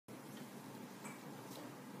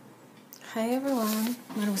Hi everyone,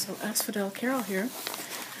 my name is Asphodel Carol here.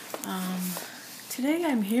 Today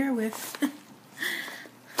I'm here with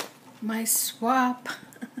my swap.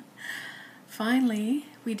 Finally,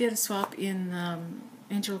 we did a swap in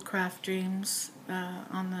Angelcraft Dreams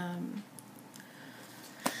on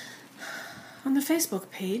the Facebook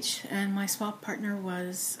page, and my swap partner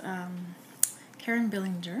was Karen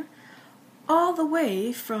Billinger, all the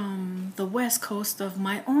way from the west coast of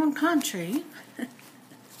my own country.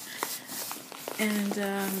 And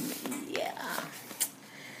yeah,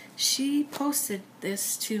 she posted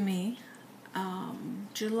this to me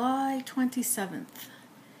July 27th,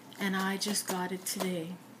 and I just got it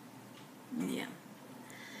today. Yeah.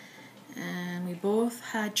 And we both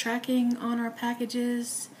had tracking on our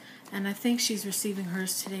packages, and I think she's receiving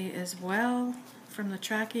hers today as well from the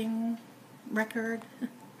tracking record.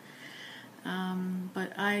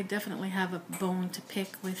 But I definitely have a bone to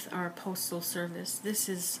pick with our postal service. This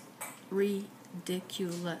is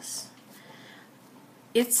ridiculous.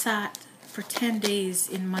 It sat for 10 days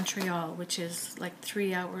in Montreal, which is like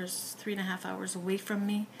 3.5 hours away from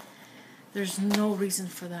me. There's no reason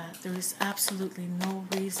for that. There is absolutely no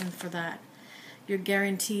reason for that. You're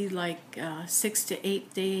guaranteed like 6 to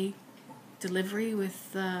 8 day delivery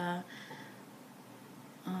with I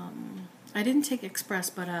didn't take express,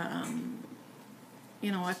 but I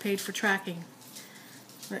paid for tracking.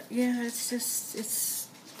 But yeah, it's just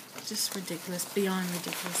ridiculous, beyond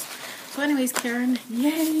ridiculous. So anyways, Karen,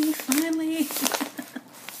 yay, finally.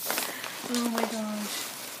 Oh my gosh.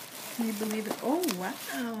 Can you believe it? Oh,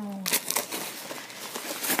 wow.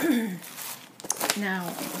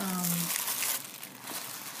 Now,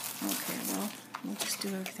 okay, well, we'll just do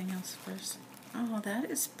everything else first. Oh, that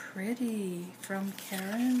is pretty, from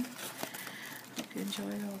Karen. Hope you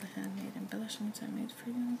enjoyed all the handmade embellishments I made for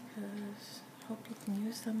you, because hope you can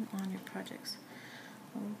use them on your projects.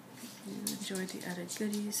 Hope you enjoyed the added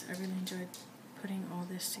goodies. I really enjoyed putting all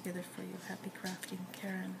this together for you. Happy crafting,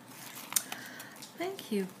 Karen.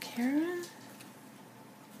 Thank you, Karen.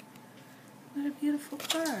 What a beautiful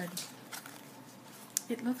card.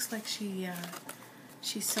 It looks like she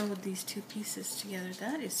sewed these two pieces together.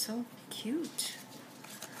 That is so cute.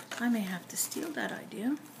 I may have to steal that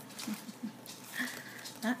idea.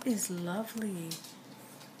 That is lovely.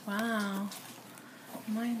 Wow.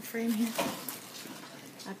 Am I in frame here?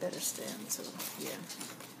 I better stand, so yeah.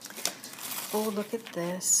 Oh, look at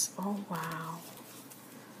this. Oh, wow.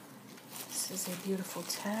 This is a beautiful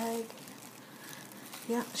tag.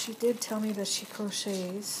 Yeah, she did tell me that she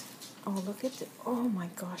crochets. Oh, look at oh my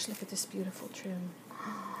gosh, look at this beautiful trim.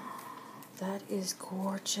 That is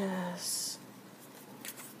gorgeous.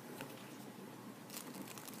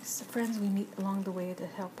 It's the friends we meet along the way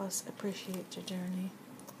that help us appreciate your journey.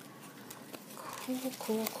 Cool,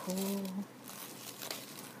 cool, cool.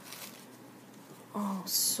 Oh,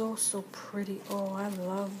 so pretty. Oh, I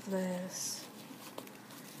love this.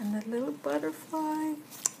 And the little butterfly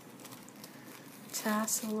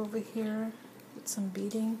tassel over here with some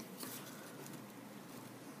beading.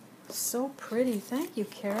 So pretty. Thank you,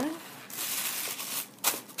 Karen.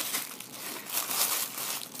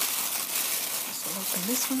 So open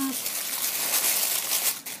this one up.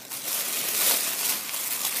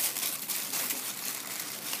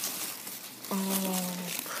 Oh,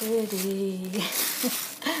 pretty.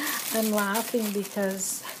 I'm laughing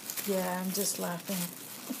because, yeah, I'm just laughing.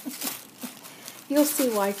 You'll see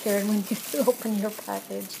why, Karen, when you open your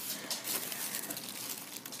package.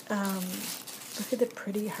 Look at the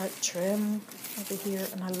pretty heart trim over here,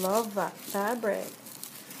 and I love that fabric.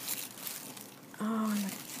 Oh, and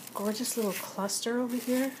the gorgeous little cluster over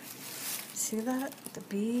here. See that? The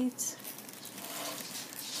beads.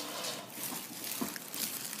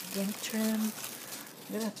 Gimp trim.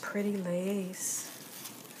 Look at that pretty lace.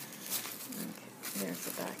 Okay, there's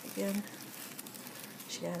the back again.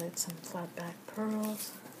 She added some flat back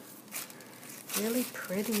pearls. Really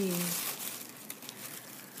pretty.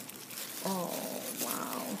 Oh,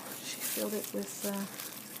 wow. She filled it with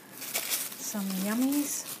some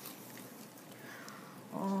yummies.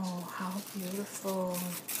 Oh, how beautiful.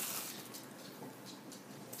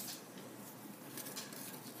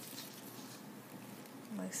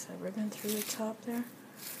 Nice ribbon through the top there.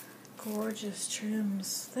 Gorgeous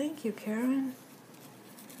trims. Thank you, Karen.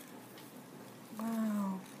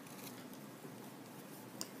 Wow.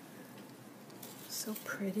 So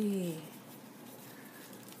pretty.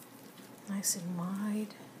 Nice and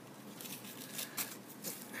wide.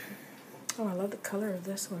 Oh, I love the color of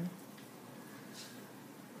this one.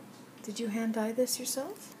 Did you hand dye this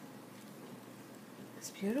yourself? It's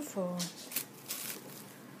beautiful.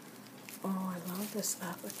 Oh, I love this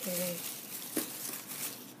applique.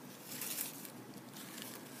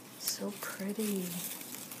 So pretty.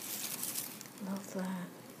 Love that.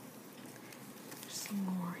 Some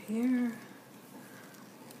more here.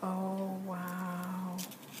 Oh, wow.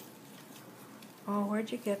 Oh,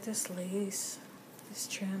 where'd you get this lace? This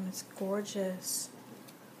trim is gorgeous.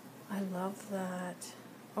 I love that.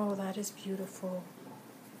 Oh, that is beautiful.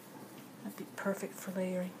 That'd be perfect for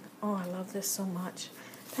layering. Oh, I love this so much.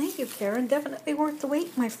 Thank you, Karen. Definitely worth the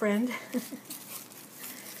wait, my friend.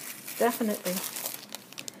 Definitely.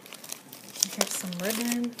 Here's some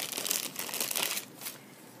ribbon.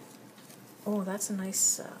 Oh, that's a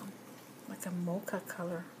nice, like a mocha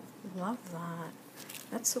color. Love that.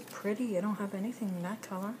 That's so pretty. I don't have anything in that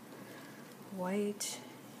color. White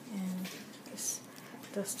and this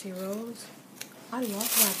dusty rose. I love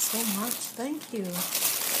that so much. Thank you.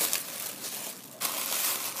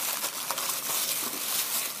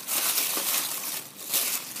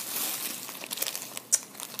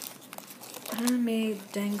 Handmade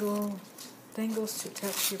dangles to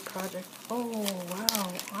attach your project. Oh,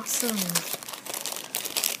 wow. Awesome.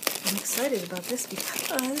 I'm excited about this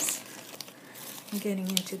because I'm getting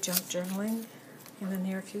into junk journaling in the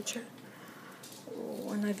near future.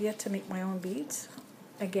 Oh, and I've yet to make my own beads.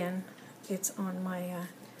 Again, it's on my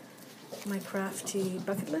my crafty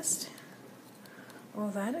bucket list.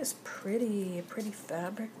 Oh, that is pretty. A pretty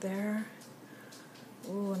fabric there.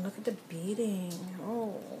 Oh, and look at the beading.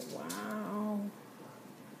 Oh, wow.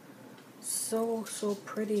 So, so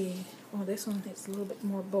pretty. Oh, this one is a little bit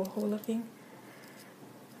more boho looking.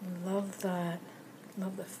 Love that.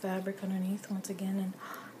 Love the fabric underneath once again. And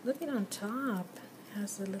look at on top. It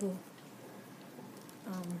has a little,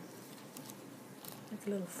 like a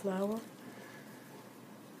little flower.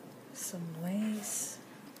 Some lace.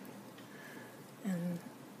 And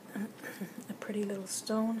a pretty little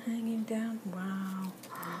stone hanging down. Wow.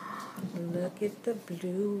 Look at the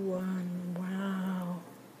blue one. Wow.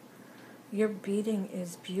 Your beading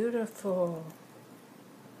is beautiful.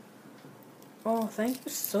 Oh, thank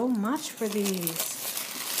you so much for these.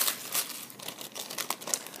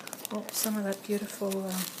 Oh, some of that beautiful,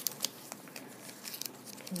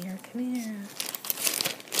 come here, come here.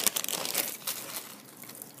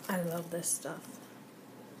 I love this stuff.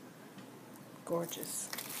 Gorgeous.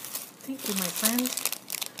 Thank you, my friend.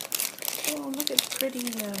 Oh, look at pretty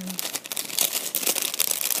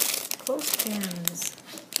clothespins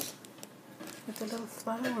with the little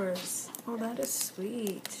flowers. Oh, that is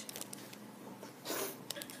sweet.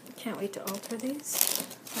 Can't wait to alter these.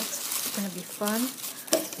 That's going to be fun.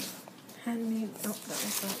 Handmade. Oh, that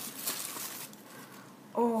was that.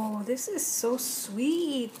 Oh, this is so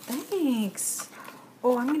sweet. Thanks.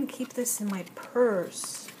 Oh, I'm going to keep this in my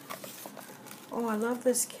purse. Oh, I love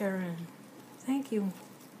this, Karen. Thank you.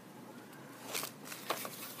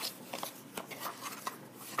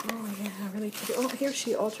 Oh, yeah, really pretty. Oh, here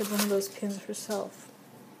she altered one of those pins herself.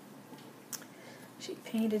 She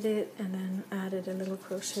painted it and then added a little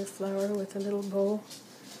crochet flower with a little bow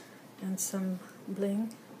and some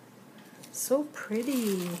bling. So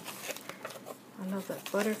pretty. I love that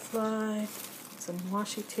butterfly. Some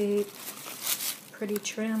washi tape. Pretty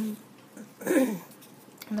trim.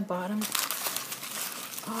 On the bottom.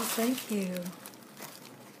 Oh, thank you.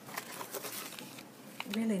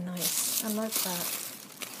 Really nice. I like that.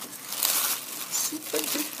 Super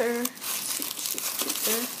duper. Super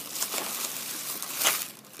duper.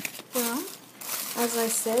 Well, as I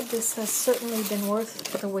said, this has certainly been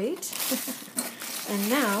worth the wait. And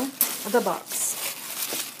now, the box.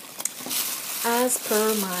 As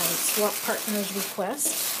per my swap partner's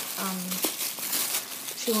request,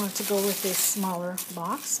 she wanted to go with a smaller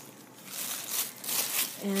box.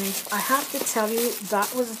 And I have to tell you,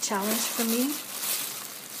 that was a challenge for me.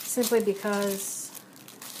 Simply because,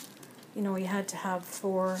 you know, you had to have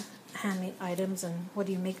 4 handmade items, and what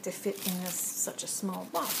do you make to fit in such a small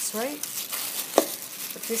box, right?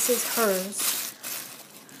 But this is hers.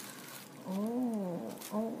 Oh.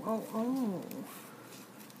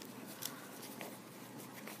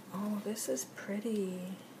 Oh, this is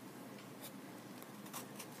pretty.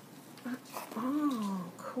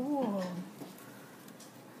 Oh, cool.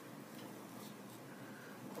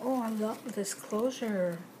 Oh, I love this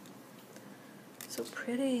closure. So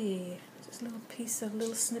pretty. Just a little piece of,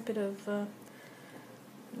 little snippet of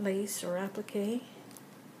lace or applique.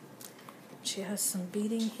 She has some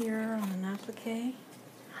beading here on an applique.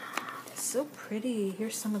 So pretty.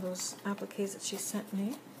 Here's some of those appliques that she sent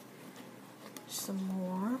me. Some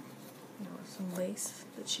more. You know, some lace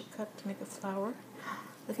that she cut to make a flower.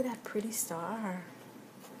 Look at that pretty star.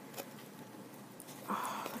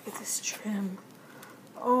 Oh, look at this trim.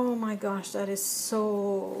 Oh my gosh, that is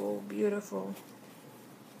so beautiful.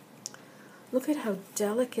 Look at how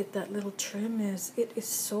delicate that little trim is. It is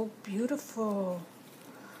so beautiful.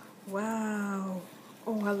 Wow.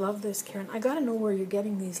 Oh, I love this, Karen. I gotta know where you're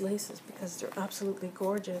getting these laces because they're absolutely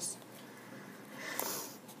gorgeous.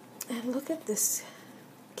 And look at this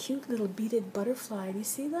cute little beaded butterfly. Do you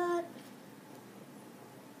see that?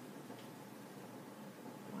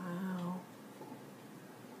 Wow.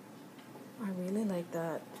 I really like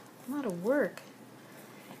that. A lot of work.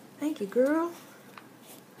 Thank you, girl.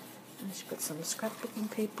 And she put some scrapbooking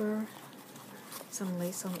paper, some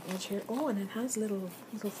lace on the edge here. Oh, and it has little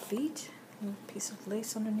feet, a little piece of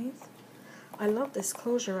lace underneath. I love this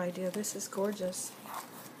closure idea. This is gorgeous.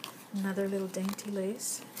 Another little dainty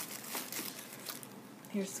lace.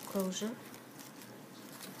 Here's the closure.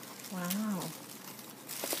 Wow.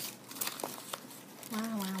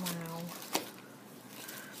 Wow, wow, wow.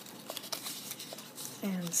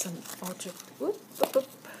 And some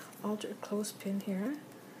altered clothespin here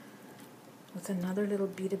with another little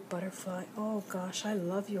beaded butterfly. Oh gosh, I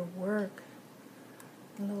love your work.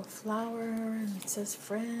 A little flower, and it says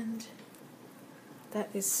friend. That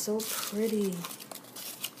is so pretty.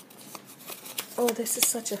 Oh, this is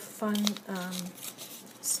such a fun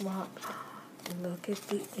swap. Look at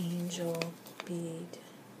the angel bead.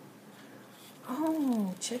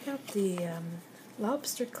 Oh, check out the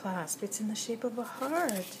lobster clasp. It's in the shape of a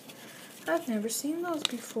heart. I've never seen those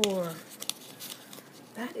before.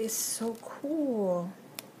 That is so cool.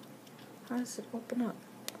 How does it open up?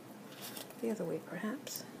 The other way,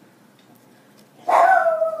 perhaps.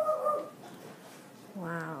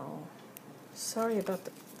 Wow. Sorry about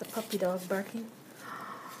the puppy dog barking.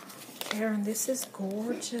 Karen, this is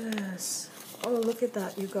gorgeous. Oh, look at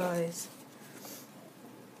that, you guys.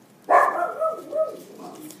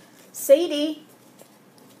 Sadie,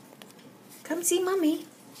 come see Mommy.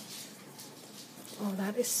 Oh,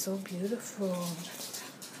 that is so beautiful.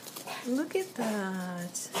 Look at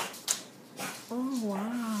that. Oh,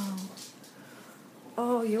 wow.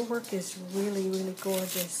 Oh, your work is really, really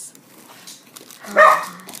gorgeous.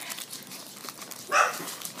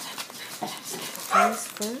 These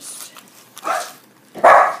first.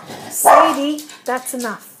 Sadie, that's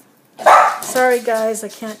enough. Sorry guys, I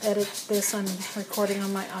can't edit this. I'm recording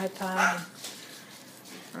on my iPad.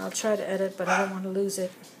 Or I'll try to edit, but I don't want to lose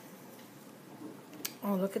it.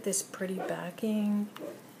 Oh, look at this pretty backing.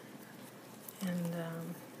 And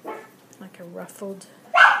like a ruffled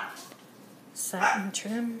satin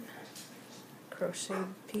trim.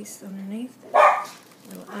 Crocheted piece underneath.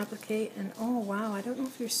 Little applique. And oh wow, I don't know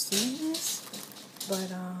if you're seeing this, but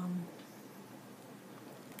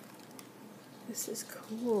this is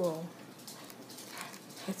cool.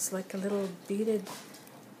 It's like a little beaded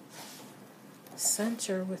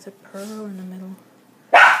center with a pearl in the middle.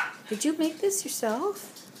 Did you make this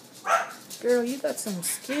yourself? Girl, you got some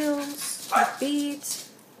skills with beads.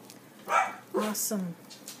 Awesome.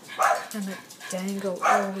 And a dangle.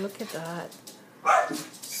 Oh, look at that.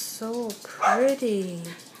 So pretty.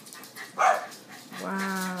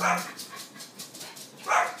 Wow.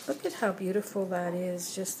 Look at how beautiful that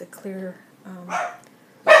is. Just the clear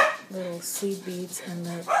little seed beads and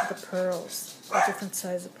the pearls. The different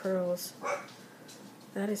size of pearls.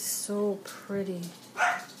 That is so pretty.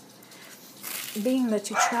 Being that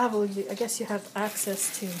you travel, I guess you have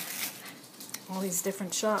access to all these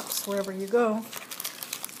different shops wherever you go.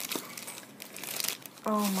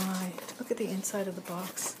 Oh my, look at the inside of the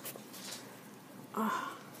box.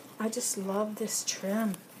 Oh, I just love this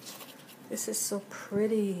trim. This is so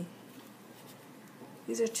pretty.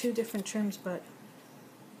 These are two different trims, but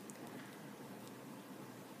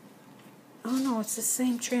oh no, it's the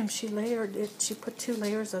same trim. She layered it. She put 2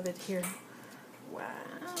 layers of it here.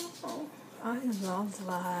 Wow. I love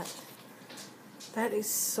that. That is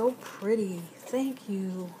so pretty. Thank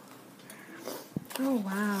you. Oh,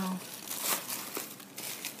 wow.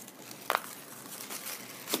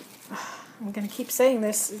 I'm going to keep saying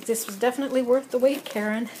this. This was definitely worth the wait,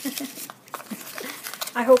 Karen.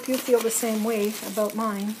 I hope you feel the same way about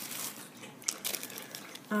mine.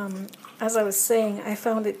 As I was saying, I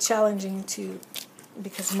found it challenging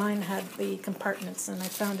because mine had the compartments, and I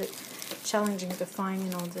found it challenging to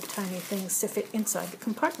find, the tiny things to fit inside the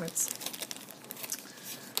compartments.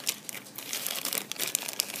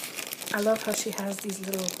 I love how she has these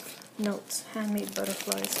little notes, handmade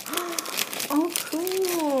butterflies. Oh,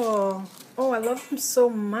 cool. Oh, I love them so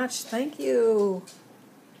much. Thank you.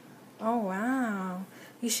 Oh, wow.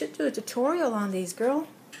 You should do a tutorial on these, girl.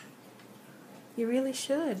 You really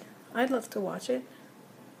should. I'd love to watch it.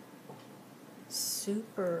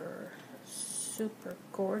 Super, super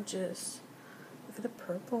gorgeous. Look at the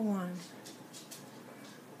purple one.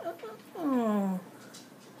 Oh.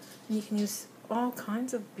 You can use all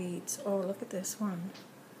kinds of beads. Oh, look at this one.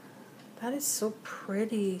 That is so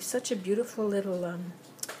pretty. Such a beautiful little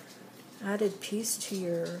added piece to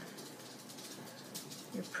your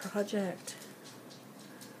project.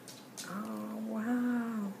 Oh,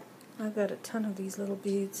 wow. I've got a ton of these little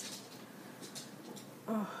beads.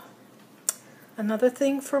 Oh. Another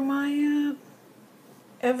thing for my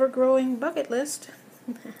ever-growing bucket list.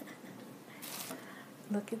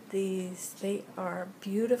 Look at these. They are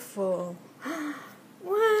beautiful.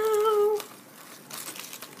 Wow.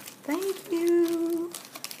 Thank you.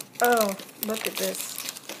 Oh, look at this.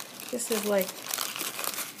 This is like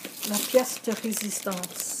la pièce de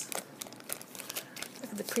résistance.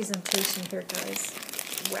 Look at the presentation here, guys.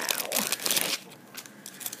 Wow.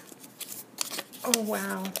 Oh,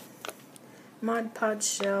 wow. Mod Podge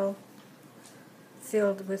shell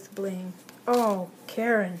filled with bling. Oh,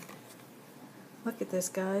 Karen. Look at this,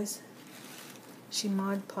 guys. She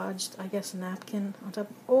Mod Podged, I guess, a napkin on top.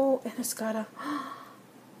 Oh, and it's got a...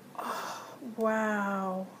 Oh,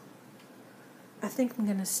 wow. I think I'm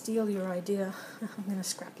going to steal your idea. I'm going to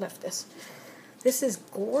scrap left this. This is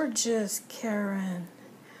gorgeous, Karen.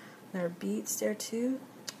 There are beads there, too.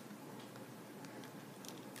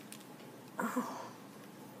 Oh.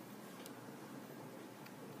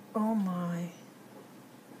 Oh, my.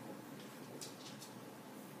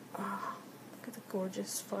 Oh, look at the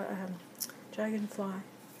gorgeous dragonfly.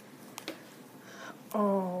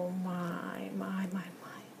 Oh, my.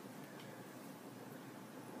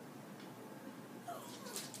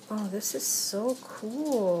 Oh, this is so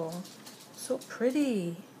cool. So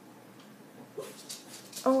pretty.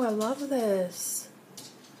 Oh, I love this.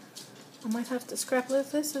 I might have to scrap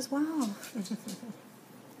lift this as well.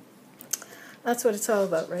 That's what it's all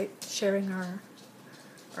about, right? Sharing our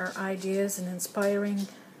ideas and inspiring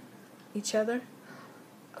each other.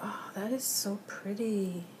 Oh, that is so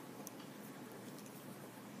pretty.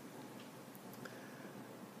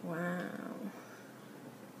 Wow.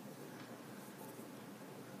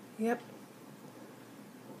 Yep.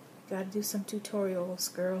 Gotta do some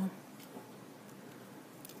tutorials, girl.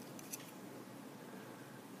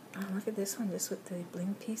 Oh, look at this one, just with the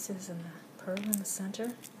bling pieces and the pearl in the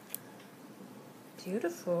center.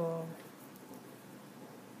 Beautiful.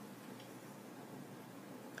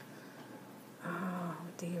 Oh,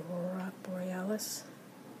 the Aurora Borealis.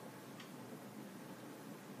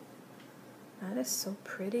 That is so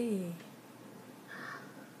pretty.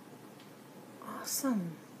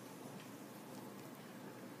 Awesome.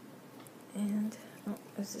 And, oh,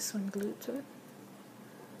 is this one glued to it?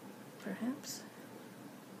 Perhaps?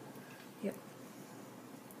 Yep.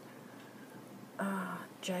 Ah,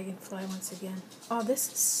 dragonfly once again. Oh, this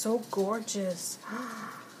is so gorgeous.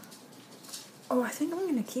 Oh, I think I'm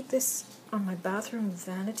going to keep this on my bathroom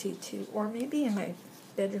vanity too, or maybe in my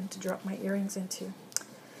bedroom to drop my earrings into.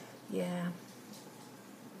 Yeah.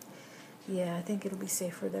 Yeah, I think it'll be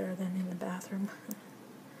safer there than in the bathroom.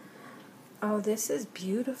 Oh, this is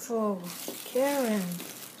beautiful. Karen,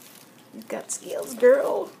 you've got skills,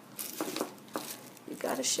 girl. You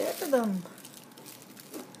gotta share them.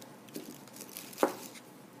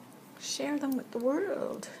 Share them with the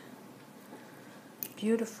world.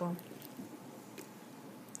 Beautiful.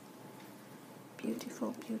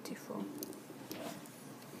 Beautiful, beautiful.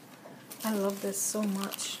 I love this so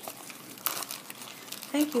much.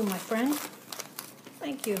 Thank you, my friend.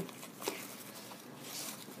 Thank you.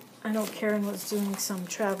 I know Karen was doing some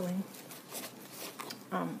traveling.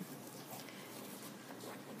 An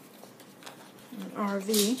RV.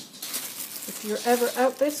 If you're ever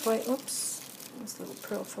out this way, oops, this little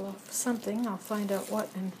pearl fell off something. I'll find out what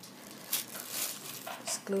and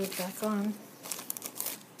just glue it back on.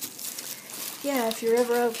 Yeah, if you're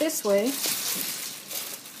ever out this way,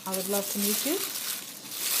 I would love to meet you.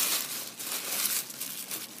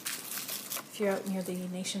 If you're out near the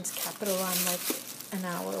nation's capital, I'm like an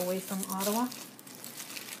hour away from Ottawa.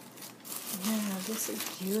 Yeah, this is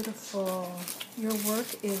beautiful. Your work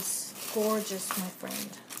is gorgeous, my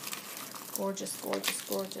friend. Gorgeous, gorgeous,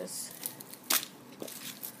 gorgeous.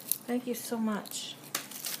 Thank you so much.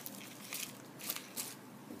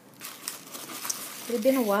 It had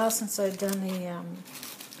been a while since I'd done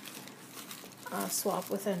a swap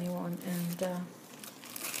with anyone, and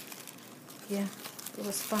yeah, it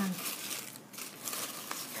was fun.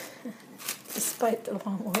 Despite the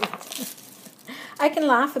long wait. I can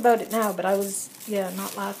laugh about it now, but I was,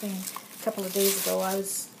 not laughing a couple of days ago. I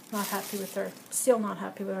was not happy with still not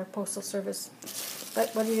happy with our postal service.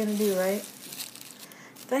 But what are you going to do, right?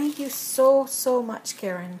 Thank you so, so much,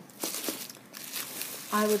 Karen.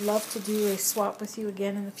 I would love to do a swap with you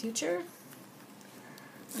again in the future.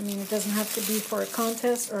 I mean, it doesn't have to be for a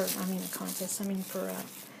contest, or I mean a contest, I mean for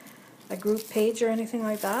a group page or anything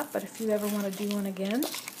like that, but if you ever want to do one again,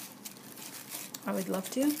 I would love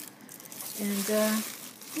to. And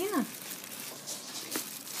yeah,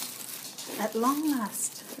 at long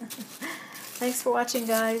last. Thanks for watching,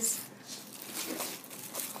 guys.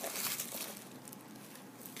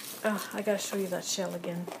 Oh, I gotta show you that shell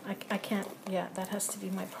again. I can't, yeah, that has to be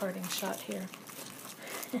my parting shot here.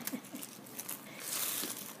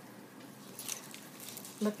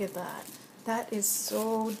 Look at that. That is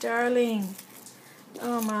so darling.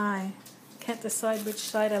 Oh my. Can't decide which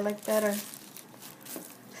side I like better.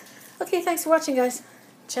 Okay, thanks for watching, guys.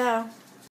 Ciao.